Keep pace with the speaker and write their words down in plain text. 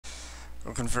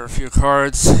Looking for a few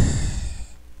cards.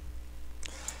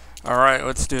 Alright,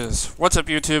 let's do this. What's up,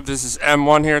 YouTube? This is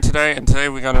M1 here today, and today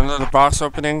we got another box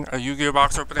opening, a Yu-Gi-Oh!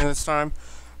 Box opening this time.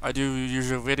 I do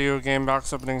usually video game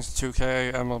box openings,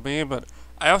 2K, MLB, but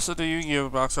I also do Yu-Gi-Oh!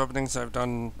 Box openings I've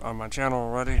done on my channel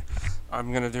already. I'm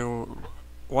going to do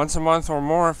once a month or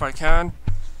more if I can.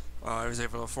 I was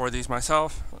able to afford these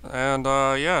myself, and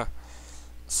yeah.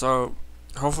 So,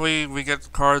 hopefully we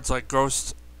get cards like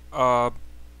Ghost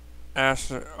Ash,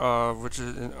 which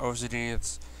is in OCD,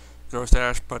 it's Ghost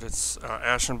Ash, but it's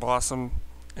Ash and Blossom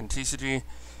in TCG.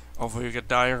 Hopefully we get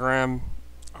Diagram.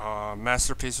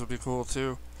 Masterpiece would be cool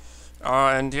too.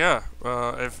 And yeah,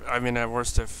 at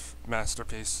worst, if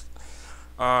Masterpiece.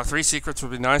 3 secrets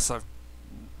would be nice. I've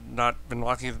not been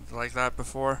lucky like that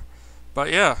before. But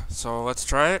yeah, so let's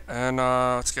try it, and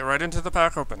let's get right into the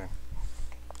pack opening.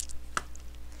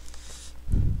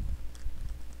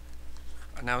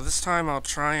 Now this time I'll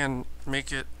try and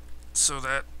make it so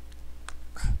that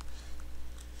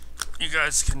you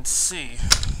guys can see.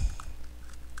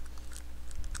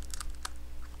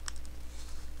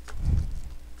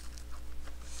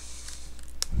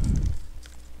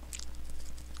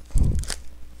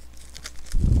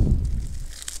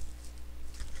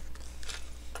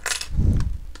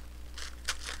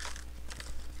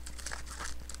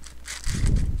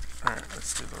 Alright,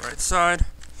 let's do the right side.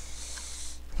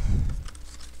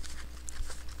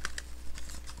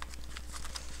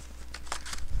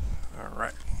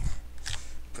 Alright.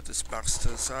 Put this box to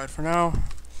the side for now.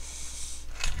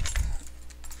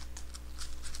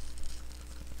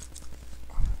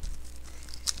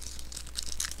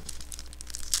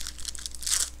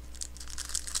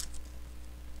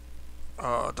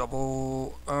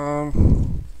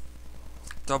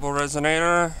 Double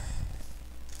resonator.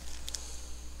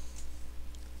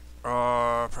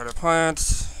 Predator Plant,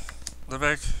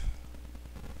 Livik,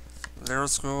 Lyra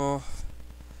School.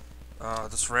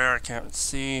 This rare I can't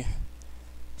see.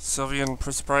 Sylvian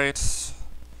Prisprite,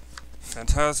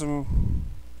 Phantasm,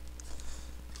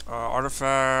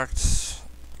 Artifact.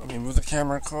 Let me move the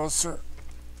camera closer.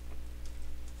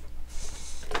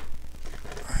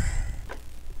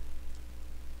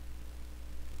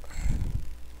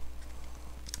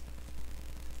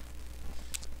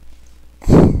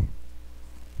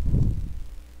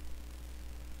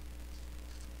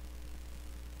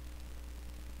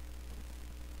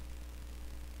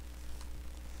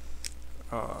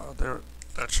 There,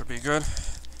 that should be good.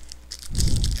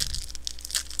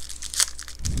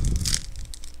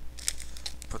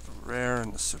 Put the rare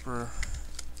and the super.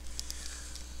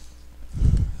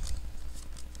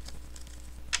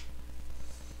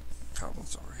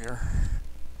 Commons over here.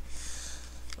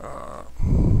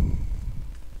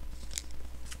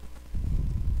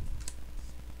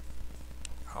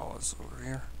 Hollis over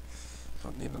here.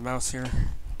 Don't need the mouse here.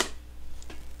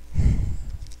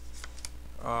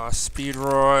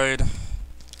 Speedroid,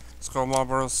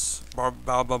 Skullmobbers,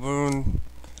 Balbaboon,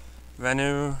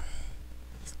 Venu,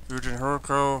 Ryujin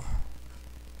Hiroko,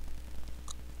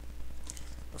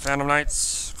 Phantom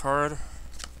Knights card,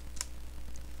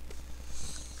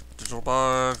 Digital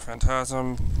Bug,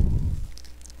 Phantasm,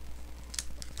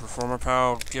 Performer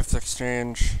Pal, Gift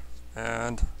Exchange,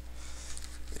 and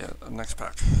yeah, the next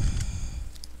pack.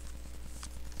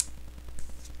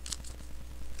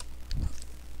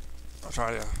 I'll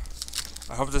try to.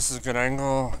 I hope this is a good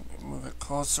angle. Move it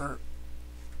closer,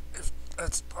 if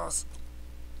that's possible.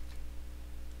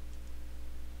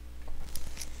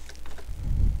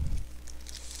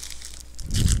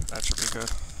 That should be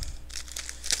good.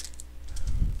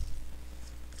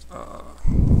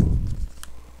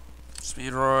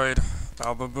 Speedroid,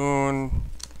 Balbaboon,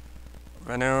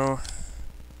 Venu,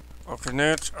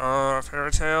 Okanut,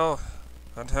 Fairy Tail,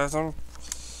 Phantasm.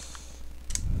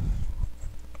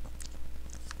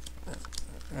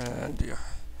 And yeah,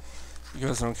 you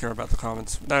guys don't care about the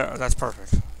comments. That's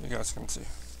perfect. You guys can see.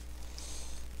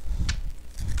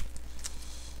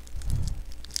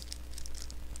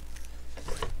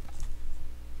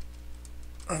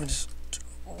 I'm just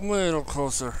a little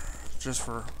closer, just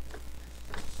for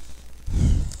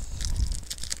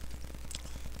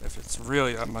if it's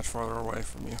really that much farther away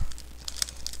from you.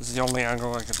 This is the only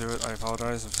angle I can do it. I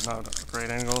apologize if it's not a great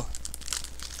angle.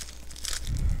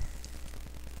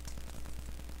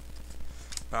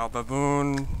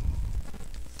 Balbaboon,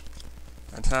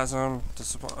 Phantasm,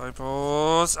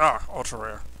 Disciples, ultra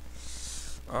rare.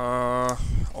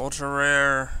 Ultra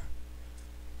rare,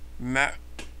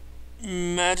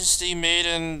 Majesty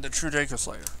Maiden, the True Draco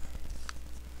Slayer.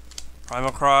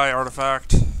 Primal Cry,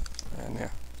 Artifact, and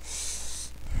yeah.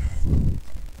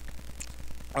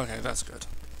 Okay, that's good.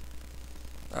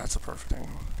 That's a perfect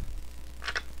angle.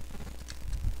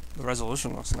 The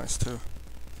resolution looks nice too.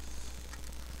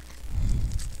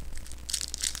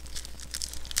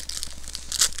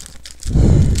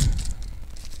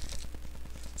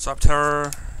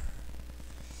 Subterror,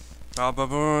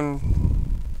 Balbaboon,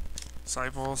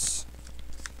 Disciples,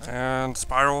 and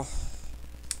Spiral.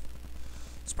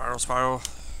 Spiral.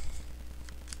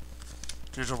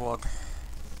 Digital Blood.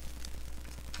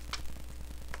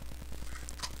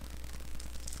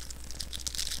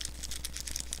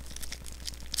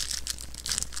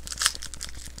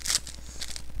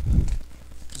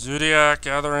 Zodiac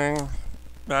Gathering,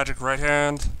 Magic Right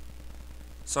Hand,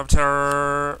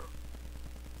 Subterror,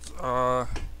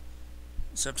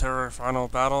 Subterror Final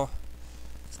Battle,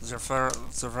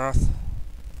 Zervath,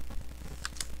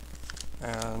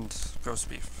 and Ghost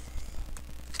Beef.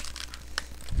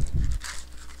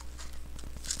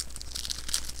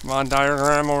 Come on,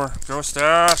 Diagram or Ghost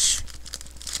Dash.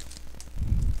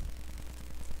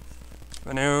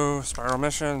 Menu, Spiral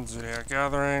Mission, Zodiac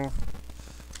Gathering,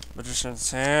 Magician's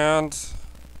Hand,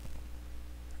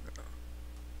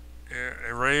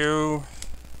 Arayu,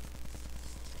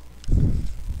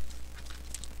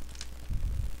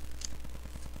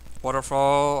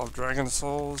 Waterfall of Dragon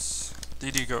Souls,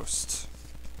 DD Ghost.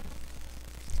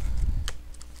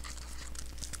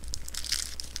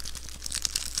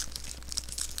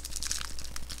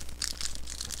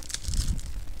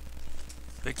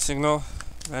 Big Signal,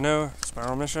 Menu,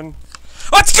 Spiral Mission.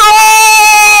 Let's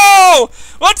go!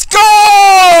 Let's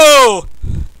go!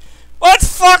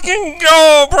 Let's fucking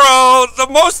go, bro! The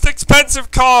most expensive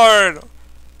card!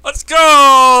 Let's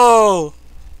go!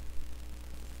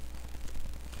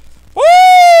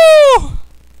 Woo!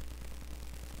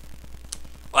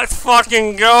 Let's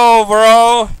fucking go,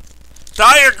 bro!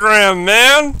 Diagram,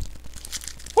 man!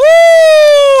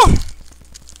 Woo!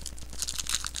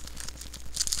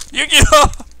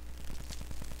 Yu-Gi-Oh!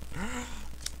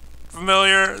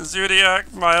 Familiar,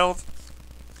 Zodiac, Mild,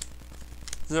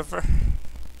 Zipper.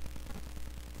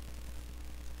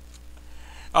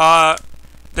 That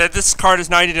this card is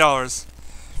 $90.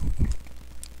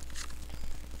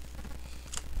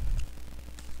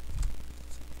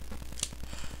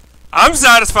 I'm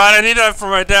satisfied. I need that for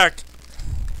my deck.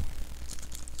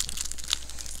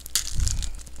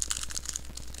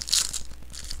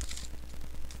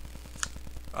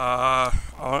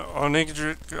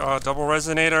 Onigiri, Double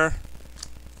Resonator.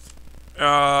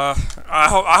 I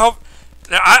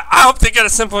hope they get a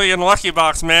Simply Unlucky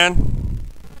box, man.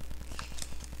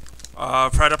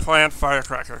 Predaplant,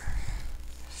 Firecracker.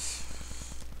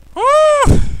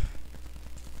 Woo!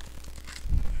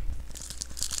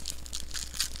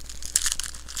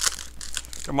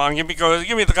 Come on, give me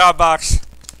the God box.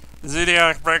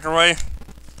 Zodiac Breakaway.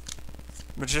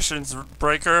 Magician's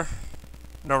Breaker.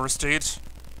 No Restage.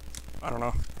 I don't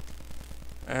know.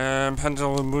 And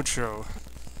Pendulum Mucho.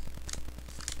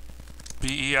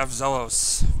 BEF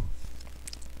Zelos.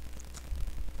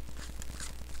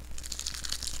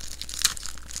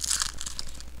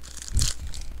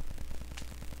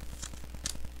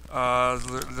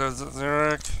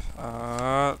 Lyric.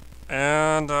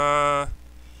 And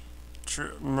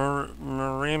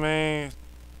Marime,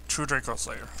 True Draco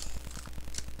Slayer.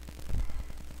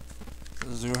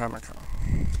 Zoo Hammerco.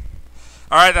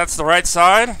 Alright, that's the right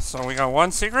side. So we got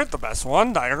one secret, the best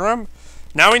one, Diagram.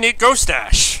 Now we need Ghost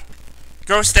Dash.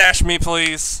 Ghost Dash me,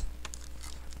 please.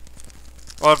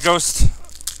 Well, Ghost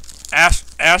Ash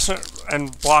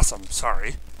and Blossom,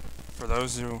 sorry. For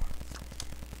those who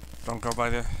don't go by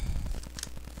the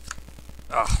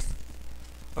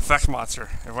effect monster.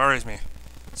 It worries me.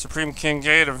 Supreme King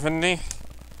Gate of Infinity.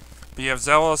 BF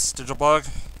Zealous, Digital Bug,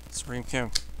 Supreme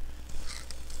King.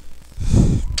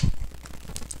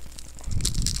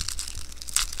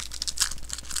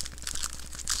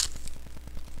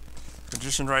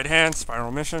 Magician Right Hand,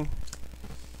 Spiral Mission.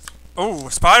 Oh,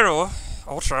 Spiral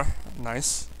Ultra,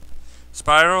 nice.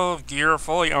 Spiral Gear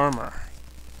Fully Armor.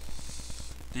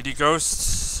 DD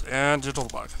Ghosts and Digital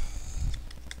Bug.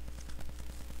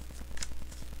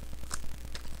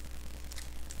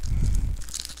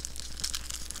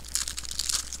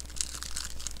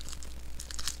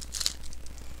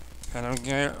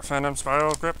 Phantom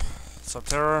Spiral Grip,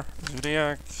 Subterror,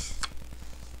 Zodiac,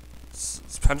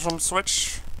 Pendulum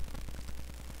Switch,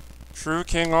 True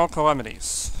King All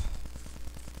Calamities,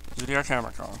 Zodiac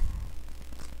Hammercon.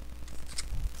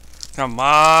 Come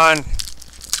on!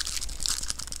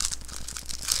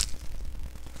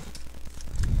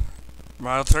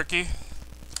 Mild Turkey,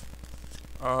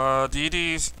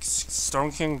 DD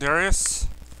Stone King Darius,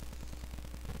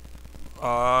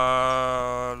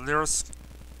 Lyris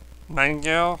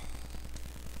Nightingale,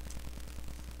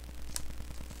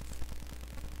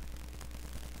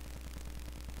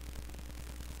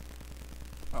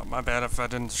 My bad if I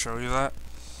didn't show you that.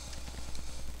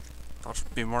 I'll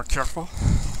be more careful.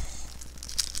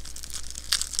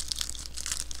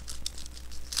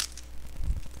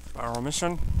 Viral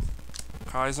Mission.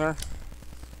 Kaiser.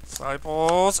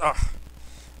 Disciples.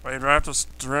 Raid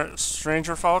Raptor,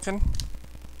 Stranger Falcon.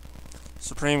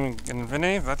 Supreme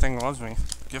Infinity. That thing loves me.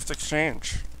 Gift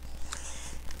Exchange.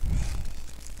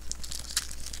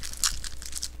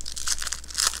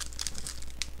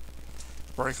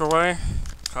 Breakaway.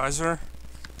 Kaiser.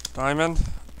 Diamond.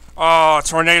 Oh,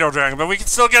 Tornado Dragon. But we can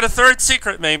still get a third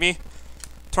secret, maybe.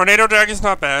 Tornado Dragon's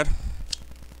not bad.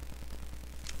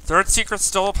 Third secret's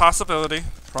still a possibility.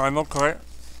 Primal Cry.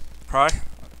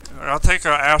 I'll take a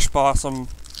Ash Blossom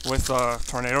with a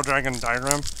Tornado Dragon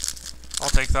diagram. I'll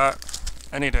take that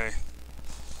any day.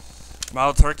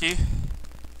 Mild Turkey.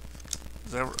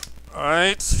 Is that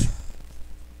right?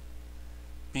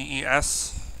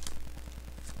 BES.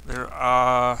 There,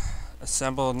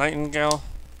 Assemble Nightingale.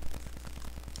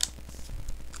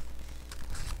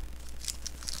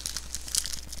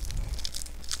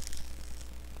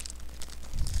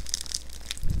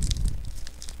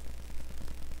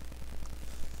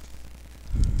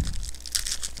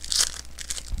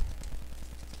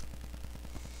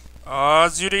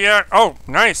 Zodiac. Oh,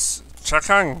 nice.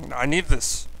 Chakang. I need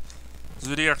this.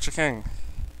 Zodiac Chakang.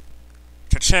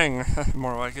 Kachang.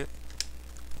 More like it.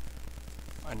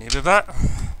 I needed that.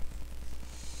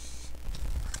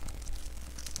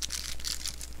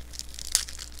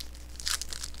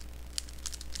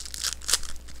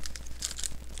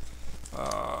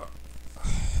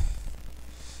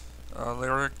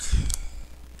 Lyric.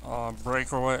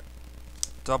 Breakaway.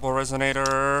 Double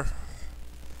Resonator.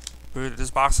 Dude,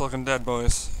 this box looking dead,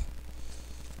 boys.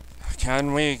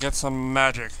 Can we get some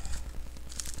magic?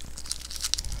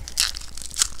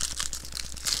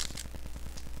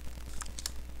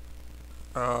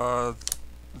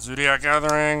 Zodiac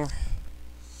Gathering.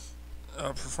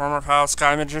 Performer Pal,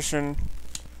 Sky Magician.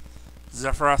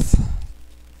 Zephyroth.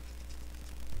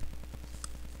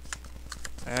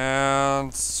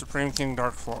 And Supreme King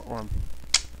Dark Worm.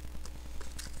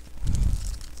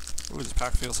 Ooh, this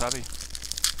pack feels heavy.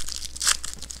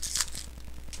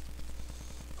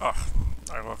 Oh,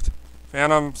 I looked.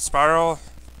 Phantom Spiral.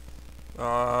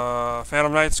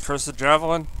 Phantom Knights, Cursed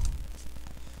Javelin.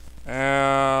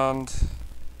 And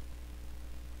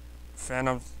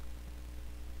Phantasm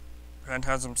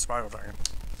Spiral Dragon.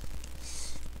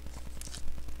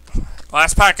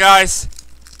 Last pack, guys.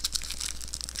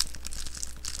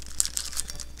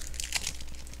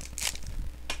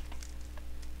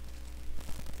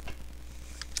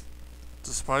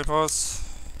 Disciples.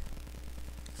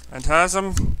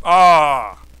 Phantasm.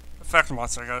 Effect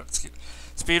Monster. I got it.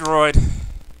 Speedroid.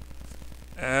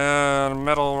 And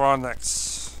Metal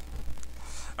Ronix.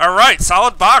 Alright,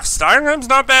 solid box. Diagram's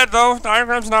not bad, though.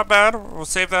 Diagram's not bad. We'll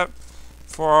save that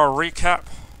for our recap.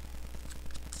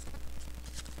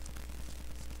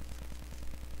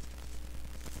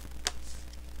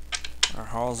 Our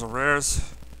hauls of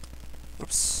rares.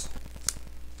 Oops.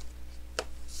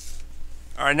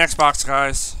 Alright, next box,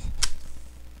 guys.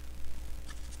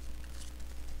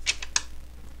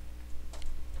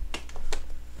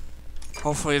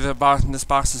 Hopefully this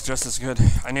box is just as good.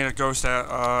 I need a ghost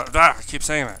I keep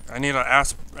saying that. I need an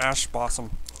Ash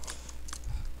Blossom.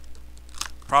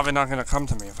 Probably not gonna come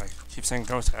to me if I keep saying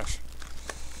Ghost Ash.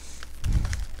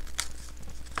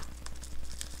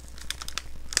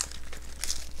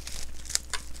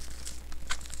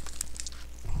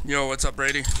 Yo, what's up,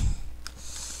 Brady?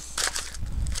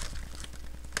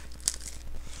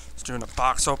 Just doing a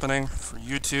box opening for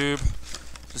YouTube.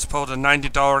 Just pulled a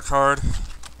 $90 card.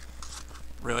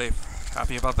 Really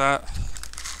happy about that.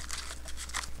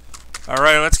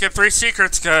 Alright, let's get 3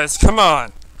 secrets, guys. Come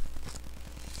on.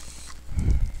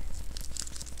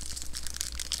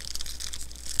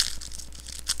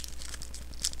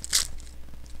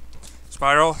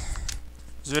 Spiral.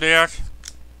 Zodiac.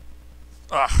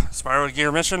 Spiral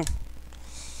Gear Mission.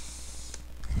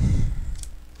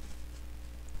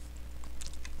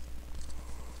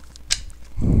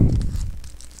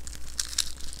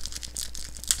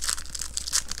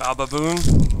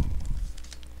 Balbaboon.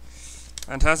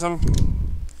 Phantasm.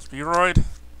 Speedroid.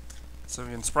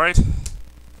 Sylvian Sprite.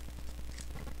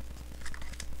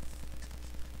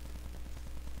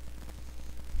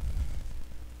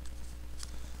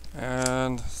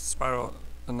 And Spiral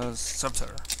and the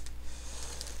Subterror.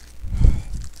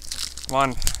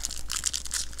 One.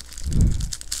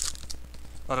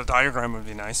 But a diagram would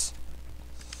be nice.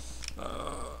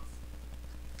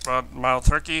 Mild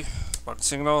Turkey. Bug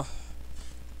Signal.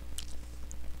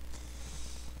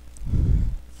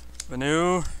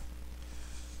 Venu.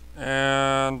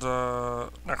 And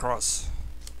Macross.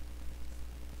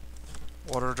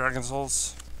 Water Dragon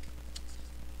Souls.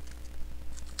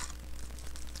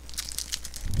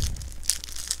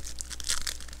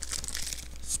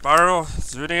 Spiral,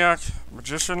 Zodiac,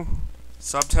 Magician,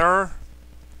 Subterror,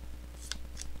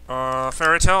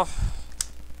 Fairy Tale.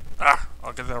 Ah,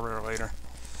 I'll get that later.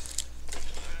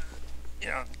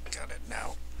 Yeah, got it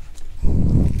now.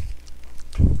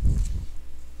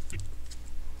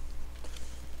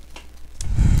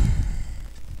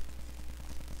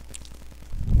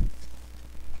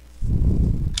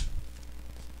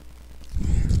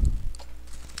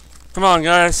 Come on,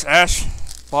 guys. Ash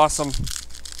Blossom.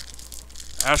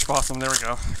 Ash Blossom, there we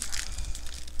go.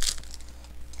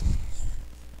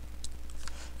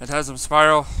 It has some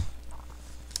Spiral,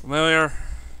 Familiar,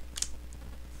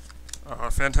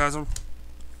 Phantasm.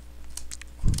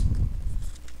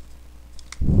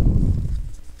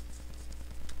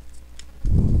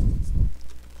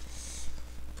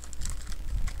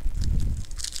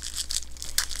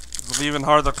 Leaving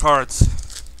hard the cards.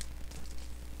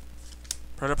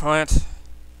 Predaplant,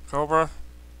 Cobra,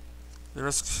 the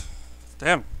risk.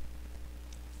 Damn.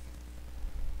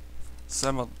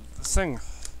 This thing,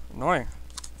 annoying.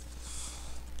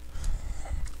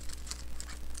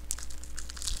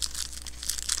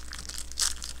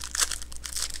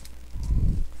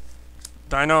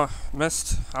 Dino,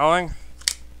 Mist, Howling,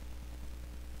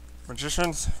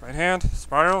 Magicians, Right Hand,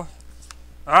 Spiral.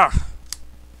 Ah!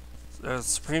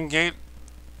 Supreme Gate,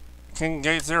 King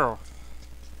Gate 0.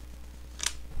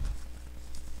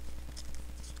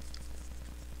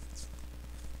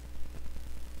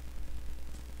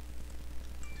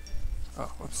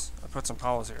 Oh, whoops. I put some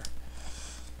hollows here.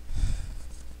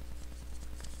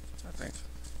 I think.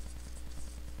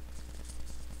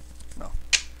 No.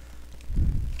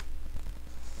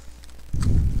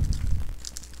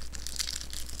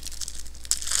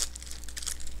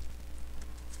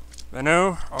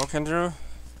 Venu, Alkindru,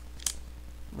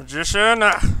 Magician,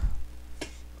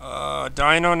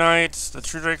 Dino Knight, the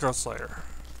True Draco Slayer.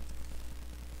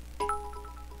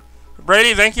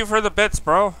 Brady, thank you for the bits,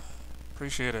 bro.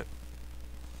 Appreciate it.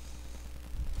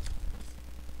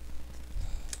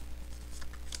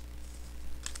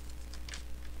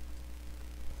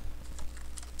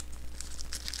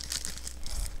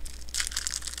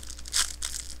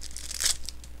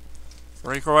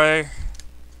 Breakaway,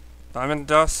 Diamond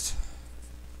Dust,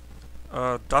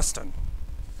 Dustin,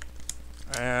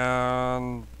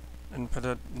 and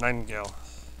Infinite Nightingale.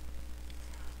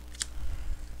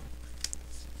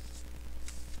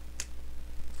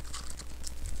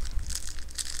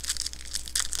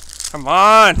 Come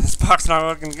on, this box not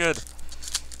looking good.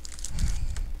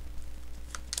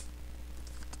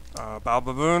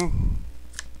 Balbaboon,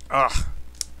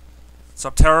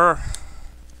 Subterror.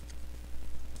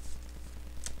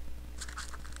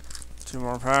 2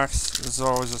 more packs. This is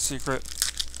always a secret.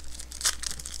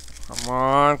 Come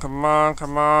on, come on,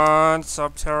 come on.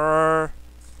 Subterror.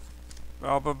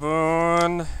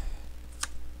 Balbaboon.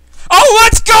 Oh,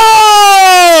 let's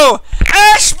go!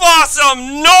 Ash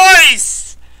Blossom!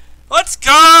 Nice! Let's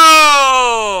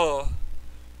go!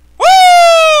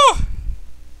 Woo!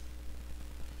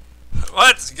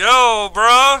 Let's go,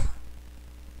 bro!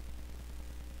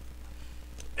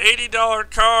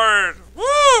 $80 card.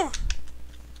 Woo!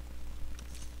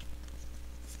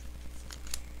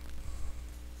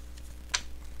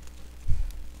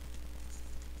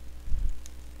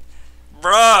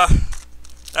 Bruh,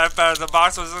 that part of the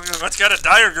box was looking. Let's get a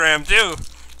diagram too.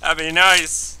 That'd be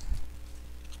nice.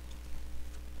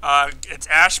 It's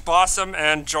Ash Blossom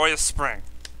and Joyous Spring.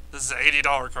 This is an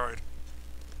 $80 card.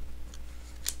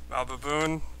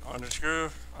 Balbaboon, Orange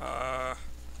Screw,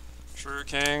 Shrew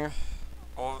King,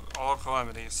 all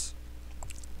calamities.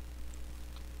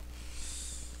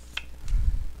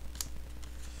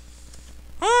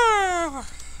 Woo!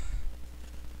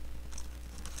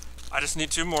 I just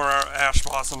need 2 more Ash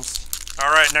Blossoms.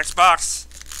 Alright, next box.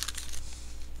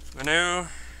 Venu.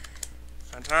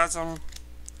 Phantasm.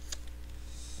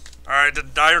 Alright, the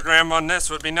diagram on this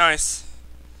would be nice.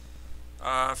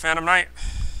 Phantom Knight.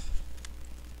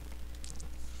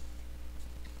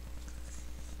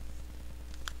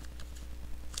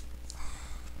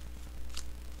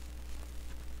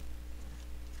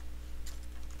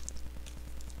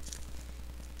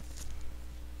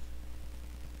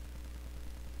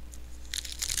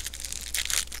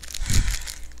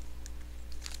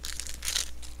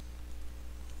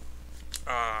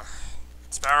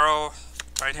 Sparrow,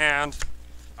 Right Hand.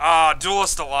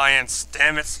 Duelist Alliance.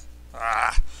 Damn it.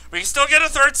 We can still get a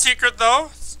 3rd secret though.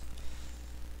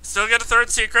 Still get a 3rd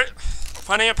secret.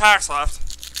 Plenty of packs left.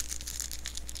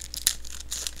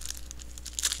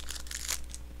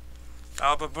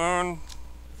 Alba Boon,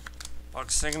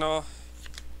 Bug Signal,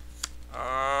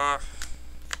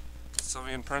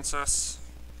 Sylvian Princess,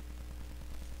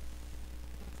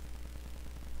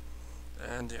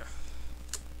 and yeah.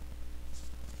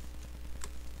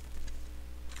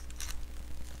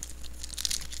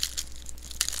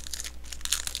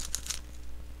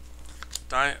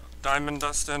 Diamond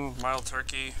Dustin, Mild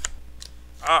Turkey.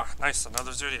 Ah, nice,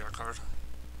 another Zodiac card.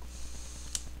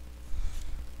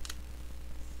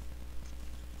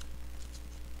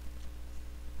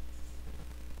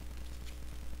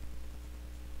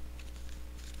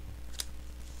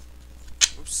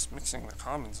 Oops, mixing the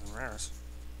commons and rares.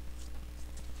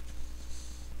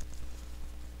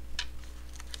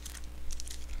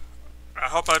 I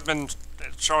hope I've been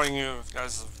showing you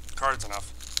guys the cards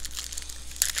enough.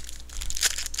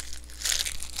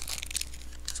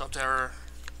 Subterror,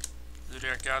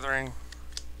 Zodiac Gathering,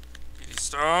 PD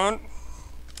Stone,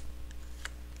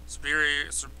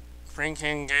 Supreme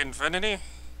King Gate Infinity.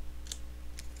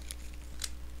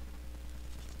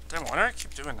 Damn, why do I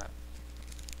keep doing that?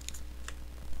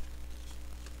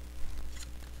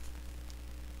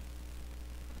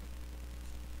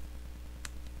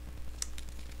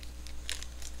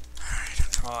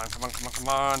 Alright, come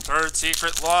on. Third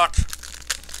secret lock.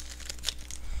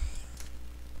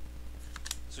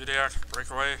 Zodiac,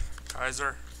 Breakaway,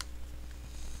 Kaiser,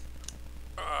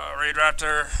 Raid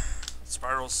Raptor,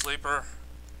 Spiral Sleeper.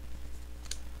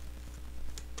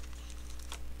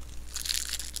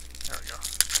 There we go.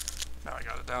 Now I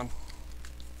got it down.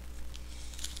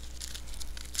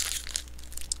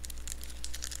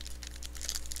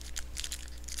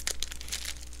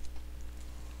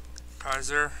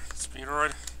 Kaiser,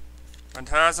 Speedroid,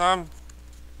 Phantasm,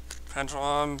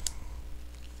 Pendulum,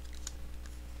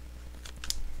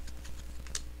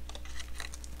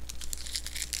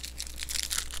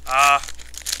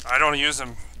 I don't use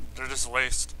them. They're just a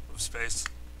waste of space.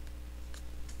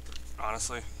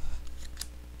 Honestly.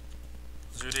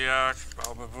 Zodiac,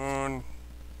 Balbaboon,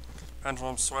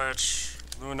 Pendulum Switch,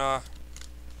 Luna.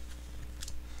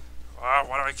 Wow,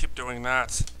 why do I keep doing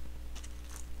that?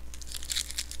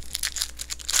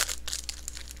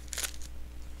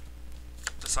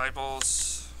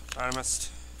 Disciples, Dynamist,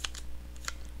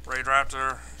 Raid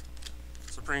Raptor,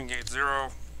 Supreme Gate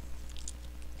 0.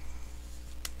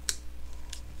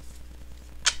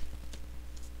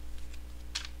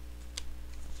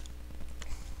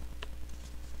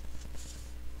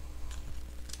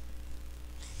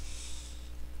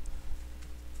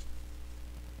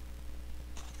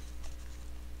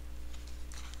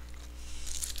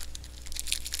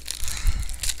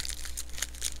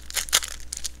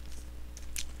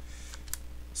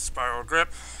 Spiral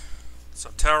Grip,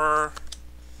 Subterror,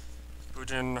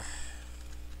 Bujin,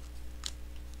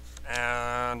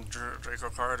 and Draco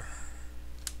card.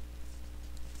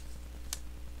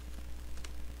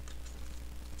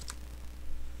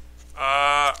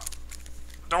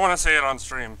 Don't want to say it on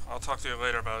stream. I'll talk to you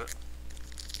later about it.